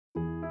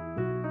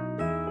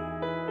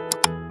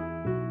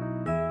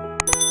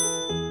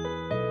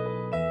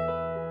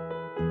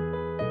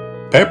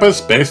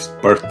Peppa's Best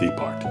Birthday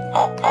Party.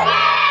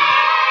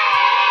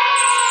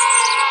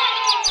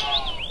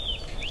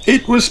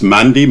 It was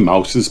Mandy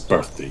Mouse's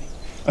birthday,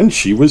 and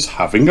she was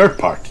having her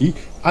party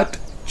at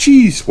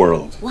Cheese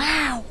World.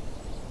 Wow!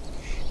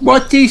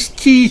 What is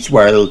Cheese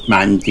World,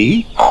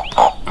 Mandy?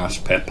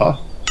 Asked Peppa.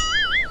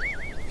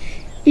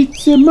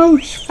 It's the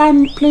most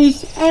fun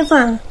place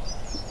ever,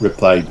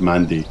 replied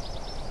Mandy.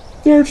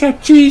 There's a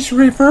cheese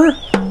river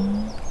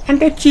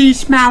and a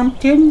cheese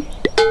mountain,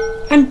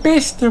 and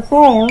best of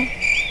all,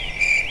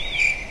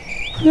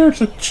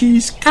 there's a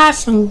cheese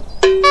castle.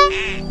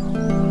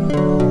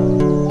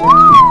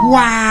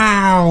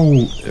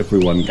 Wow!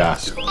 Everyone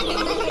gasped.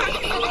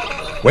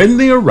 When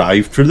they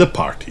arrived for the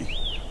party,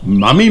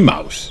 Mummy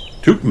Mouse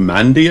took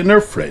Mandy and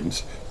her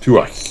friends to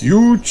a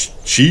huge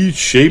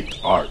cheese-shaped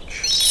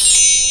arch.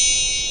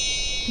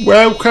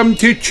 Welcome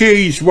to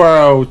Cheese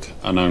World,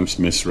 announced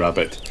Miss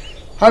Rabbit.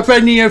 Have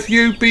any of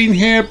you been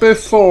here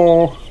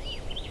before?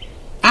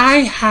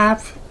 I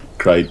have,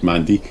 cried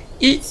Mandy.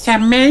 It's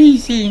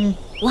amazing.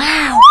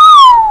 Wow!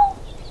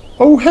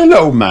 Oh,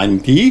 hello,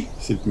 Mandy,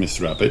 said Miss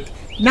Rabbit.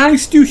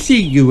 Nice to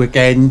see you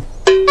again.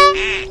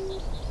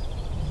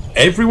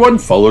 Everyone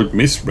followed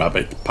Miss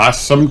Rabbit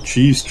past some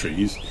cheese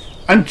trees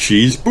and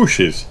cheese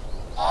bushes.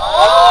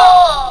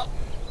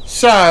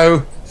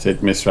 So,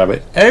 said Miss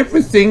Rabbit,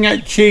 everything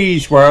at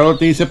Cheese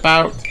World is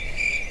about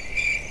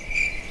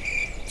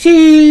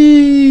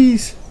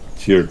cheese,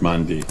 cheered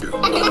Mandy.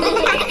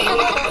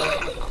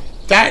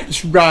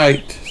 That's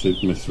right, said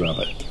Miss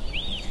Rabbit.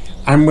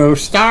 And we'll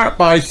start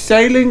by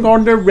sailing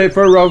on the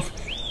river of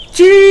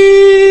cheese.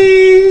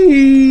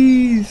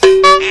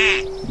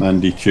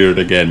 Mandy cheered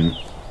again.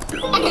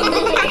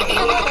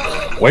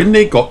 When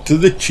they got to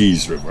the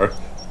cheese river,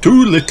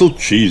 2 little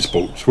cheese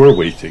boats were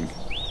waiting.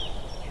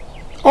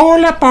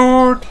 All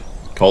aboard,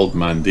 called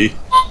Mandy.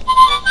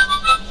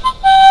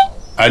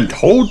 And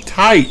hold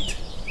tight,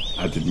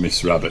 added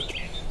Miss Rabbit,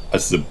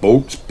 as the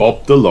boats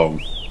bobbed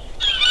along.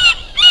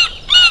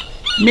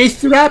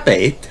 Miss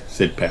Rabbit,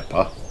 said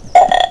Peppa,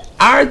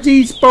 are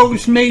these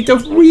boats made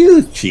of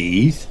real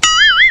cheese?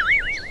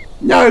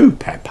 No,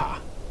 Peppa,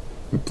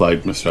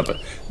 replied Miss Rabbit.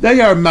 They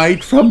are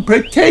made from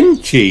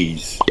pretend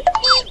cheese.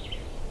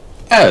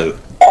 Oh,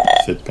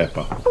 said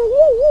Peppa.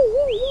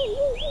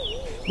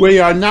 We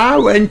are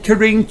now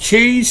entering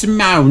Cheese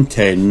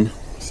Mountain,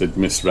 said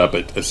Miss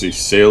Rabbit as they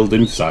sailed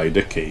inside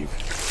a cave.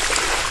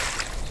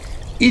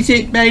 Is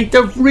it made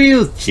of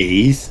real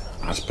cheese?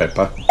 asked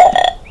Peppa.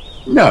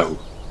 No,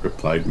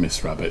 replied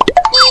Miss Rabbit.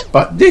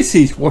 But this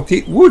is what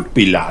it would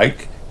be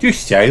like to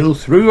sail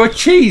through a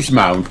cheese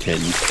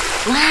mountain.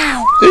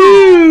 Wow!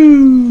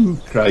 Ooh!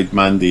 Cried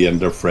Mandy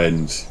and her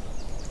friends.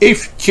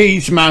 If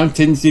cheese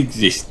mountains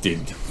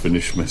existed,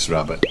 finished Miss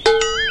Rabbit.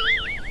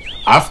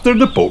 After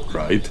the boat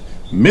ride,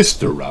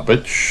 Mr.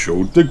 Rabbit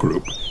showed the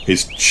group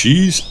his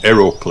cheese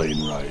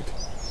aeroplane ride.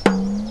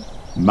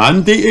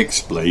 Mandy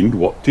explained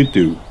what to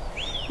do.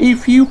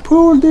 If you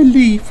pull the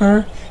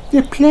lever,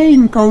 the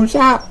plane goes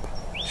up,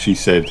 she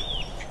said.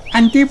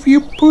 And if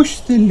you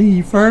push the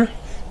lever,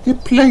 the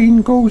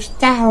plane goes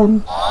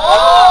down.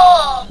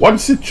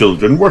 Once the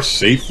children were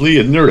safely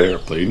in their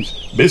airplanes,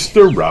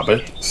 Mr.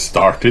 Rabbit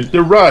started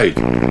the ride.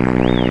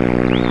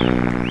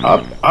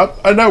 Up, up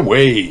and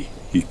away,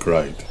 he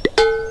cried.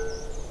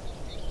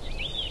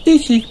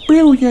 This is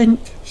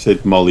brilliant,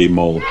 said Molly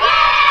Mole.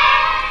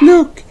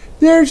 Look,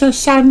 there's a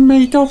sun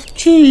made of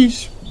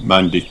cheese,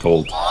 Mandy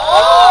called.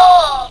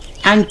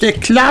 And the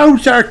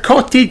clouds are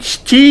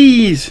cottage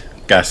cheese,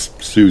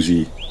 gasped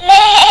Susie.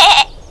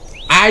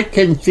 I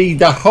can see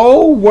the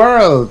whole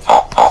world,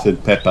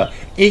 said Peppa.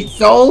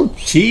 It's all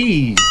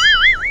cheese.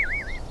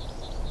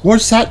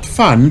 Was that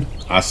fun?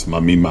 asked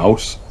Mummy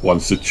Mouse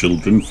once the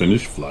children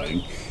finished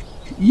flying.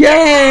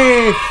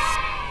 Yes!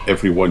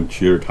 Everyone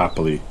cheered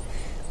happily.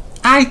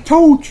 I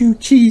told you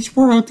Cheese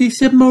World is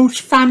the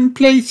most fun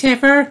place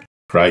ever,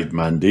 cried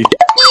Mandy.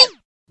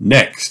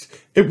 Next,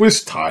 it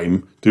was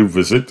time to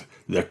visit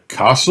the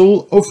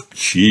Castle of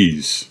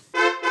Cheese.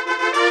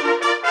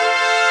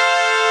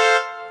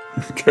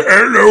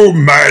 Hello,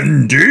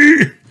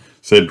 Mandy,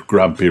 said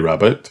Grampy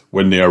Rabbit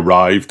when they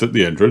arrived at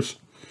the entrance.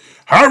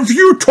 Have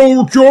you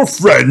told your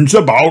friends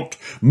about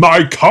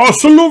my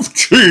castle of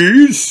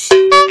cheese?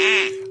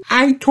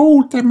 I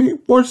told them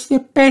it was the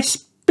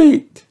best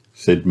bit,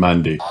 said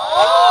Mandy.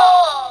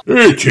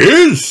 It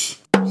is,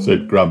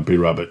 said Grampy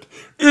Rabbit.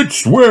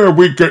 It's where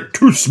we get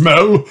to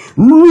smell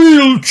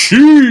real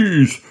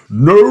cheese.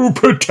 No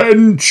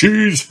pretend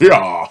cheese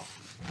here.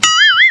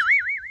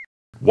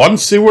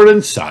 Once they were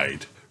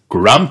inside,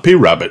 Grampy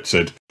Rabbit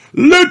said,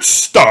 Let's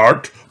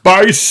start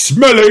by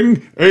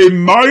smelling a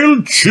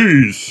mild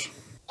cheese.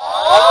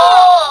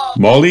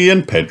 Molly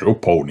and Pedro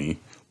Pony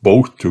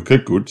both took a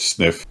good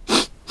sniff.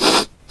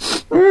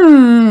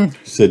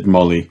 Said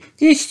Molly.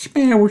 This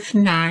smells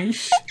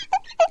nice.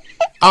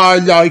 I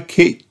like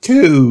it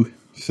too,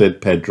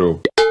 said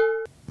Pedro.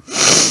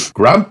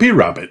 Grampy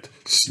Rabbit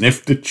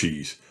sniffed the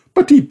cheese,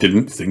 but he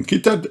didn't think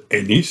it had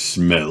any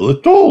smell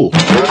at all.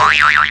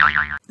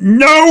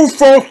 Now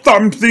for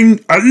something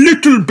a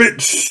little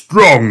bit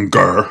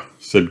stronger,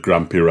 said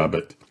Grumpy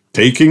Rabbit,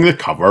 taking the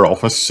cover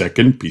off a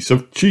second piece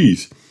of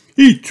cheese.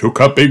 He took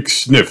a big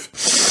sniff.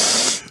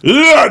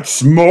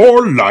 That's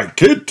more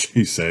like it,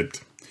 he said.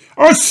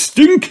 A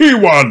stinky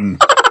one.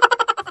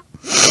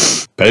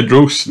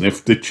 Pedro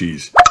sniffed the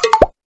cheese.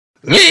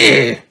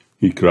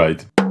 He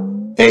cried.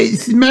 It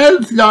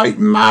smells like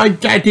my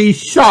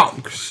daddy's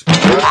socks.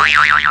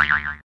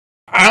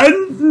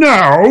 And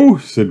now,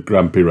 said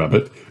Grumpy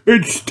Rabbit,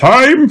 it's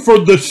time for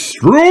the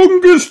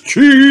strongest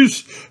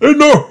cheese in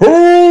the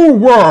whole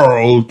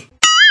world.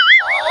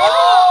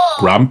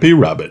 Grumpy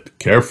Rabbit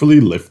carefully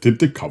lifted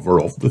the cover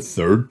off the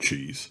third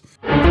cheese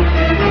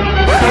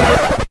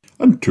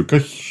and took a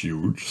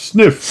huge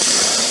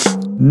sniff.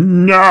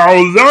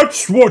 Now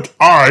that's what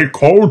I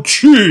call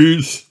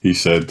cheese, he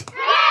said.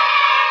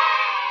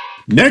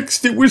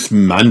 Next it was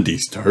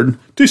Mandy's turn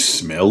to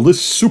smell the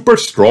super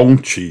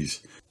strong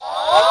cheese.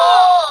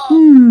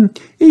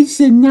 It's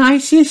the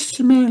nicest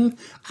smell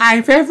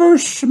I've ever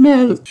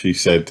smelled, she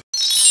said.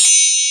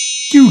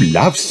 You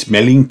love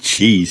smelling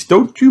cheese,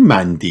 don't you,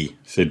 Mandy?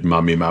 Said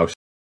Mummy Mouse.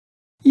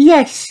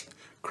 Yes,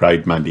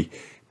 cried Mandy.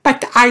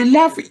 but I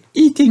love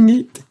eating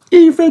it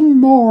even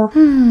more.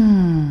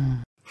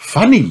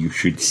 Funny you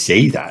should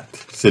say that,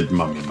 said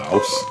Mummy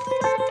Mouse.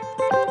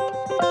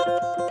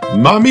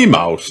 Mummy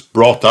Mouse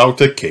brought out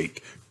a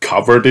cake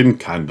covered in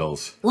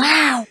candles.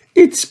 Wow,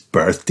 It's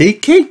birthday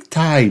cake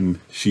time,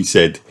 she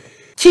said.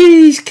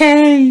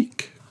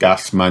 cheesecake,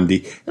 Gasped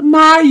Mandy.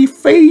 my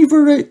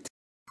favourite.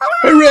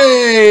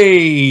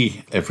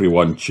 Hooray!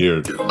 Everyone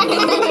cheered.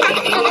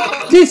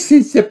 This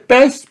is the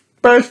best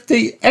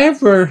birthday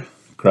ever.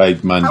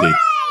 Cried Mandy.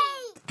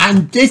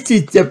 And this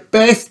is the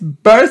best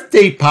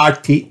birthday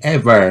party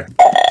ever.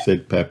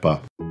 Said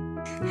Peppa.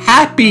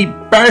 Happy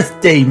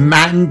birthday,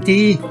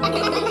 Mandy.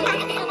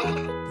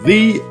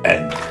 The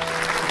end.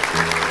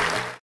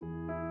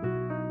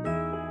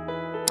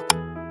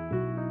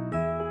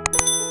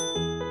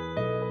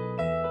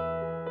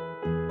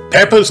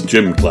 Peppa's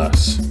gym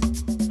class.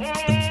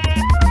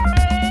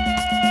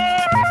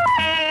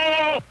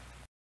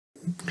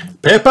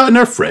 Peppa and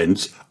her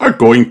friends are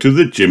going to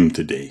the gym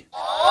today.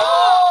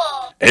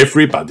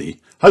 Everybody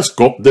has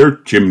got their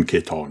gym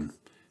kit on,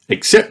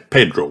 except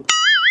Pedro.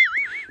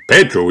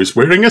 Pedro is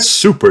wearing a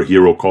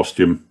superhero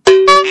costume.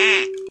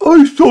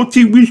 I thought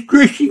he was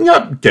dressing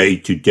up day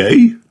to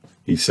day,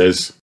 he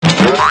says.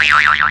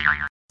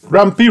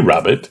 Grumpy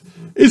Rabbit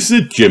is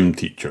the gym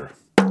teacher.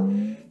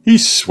 He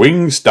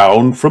swings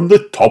down from the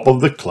top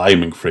of the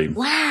climbing frame.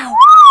 Wow.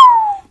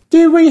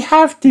 Do we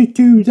have to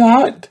do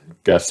that?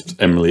 Gasps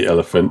Emily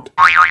Elephant.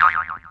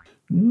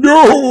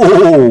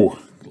 No,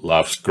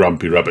 laughs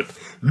Grumpy Rabbit.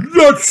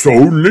 That's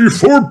only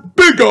for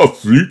big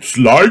athletes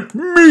like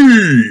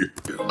me.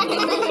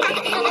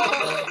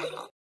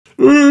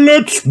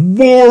 Let's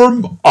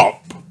warm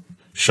up,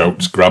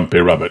 shouts Grumpy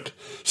Rabbit.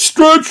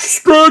 Stretch,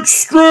 stretch,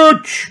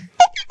 stretch.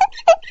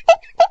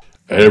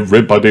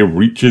 Everybody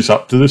reaches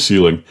up to the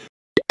ceiling.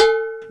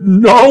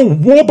 Now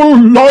wobble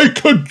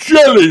like a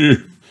jelly,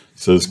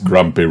 says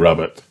Grumpy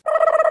Rabbit.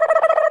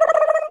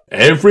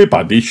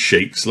 Everybody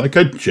shakes like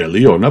a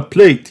jelly on a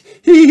plate.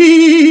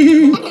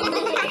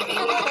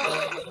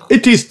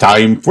 It is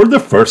time for the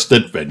first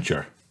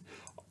adventure.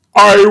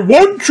 I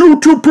want you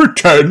to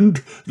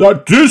pretend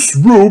that this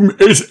room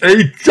is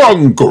a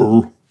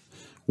jungle,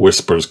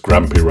 whispers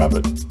Grumpy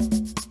Rabbit.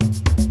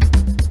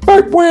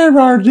 But where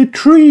are the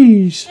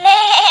trees?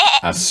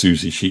 Asks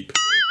Susie Sheep.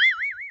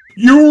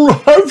 You'll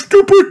have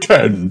to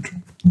pretend,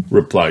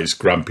 replies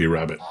Grumpy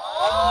Rabbit.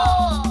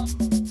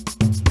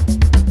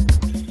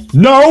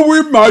 Now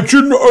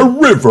imagine a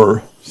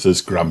river,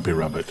 says Grumpy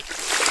Rabbit.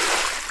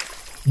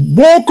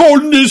 Walk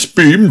on this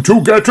beam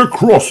to get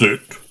across it.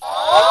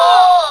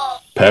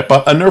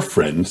 Peppa and her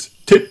friends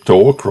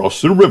tiptoe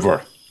across the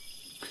river.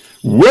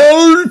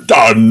 Well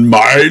done,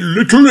 my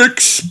little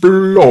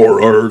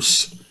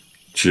explorers,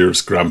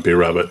 cheers Grumpy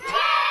Rabbit.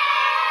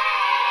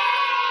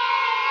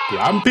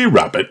 Grumpy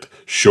Rabbit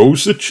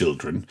shows the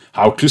children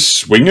how to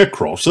swing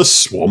across a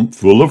swamp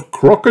full of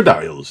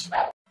crocodiles.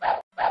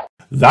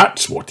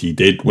 That's what he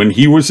did when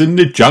he was in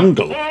the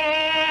jungle.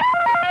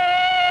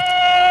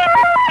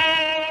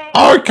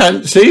 I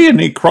can't see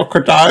any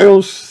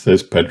crocodiles,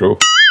 says Pedro.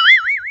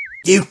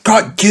 You've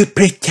got to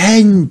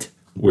pretend,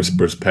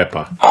 whispers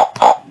Peppa.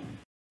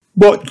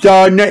 What's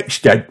our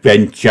next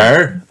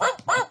adventure?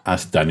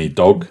 asks Danny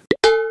Dog.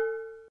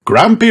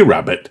 Grumpy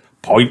Rabbit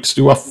points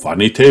to a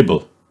funny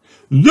table.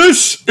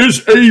 This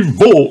is a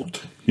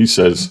vault, he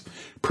says.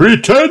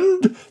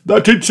 Pretend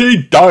that it's a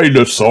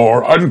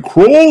dinosaur and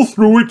crawl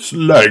through its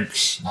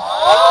legs.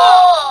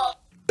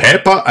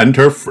 Peppa and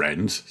her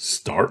friends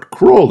start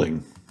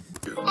crawling.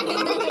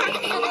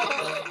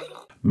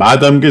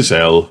 Madame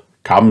Gazelle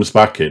comes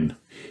back in.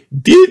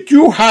 Did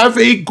you have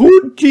a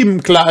good gym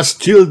class,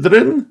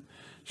 children?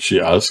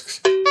 She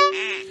asks.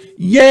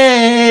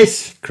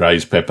 Yes,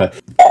 cries Peppa.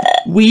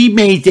 we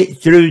made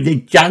it through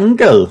the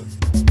jungle.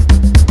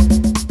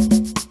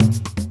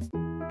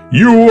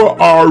 You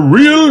are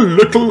real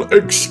little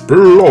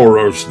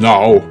explorers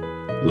now,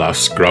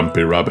 laughed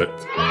Grumpy Rabbit.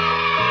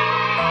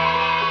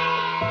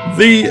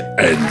 The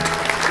end.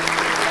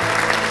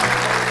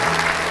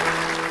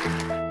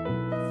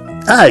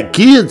 Hi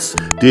kids,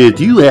 did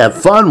you have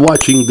fun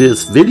watching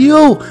this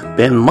video?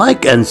 Then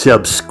like and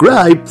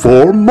subscribe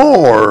for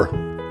more.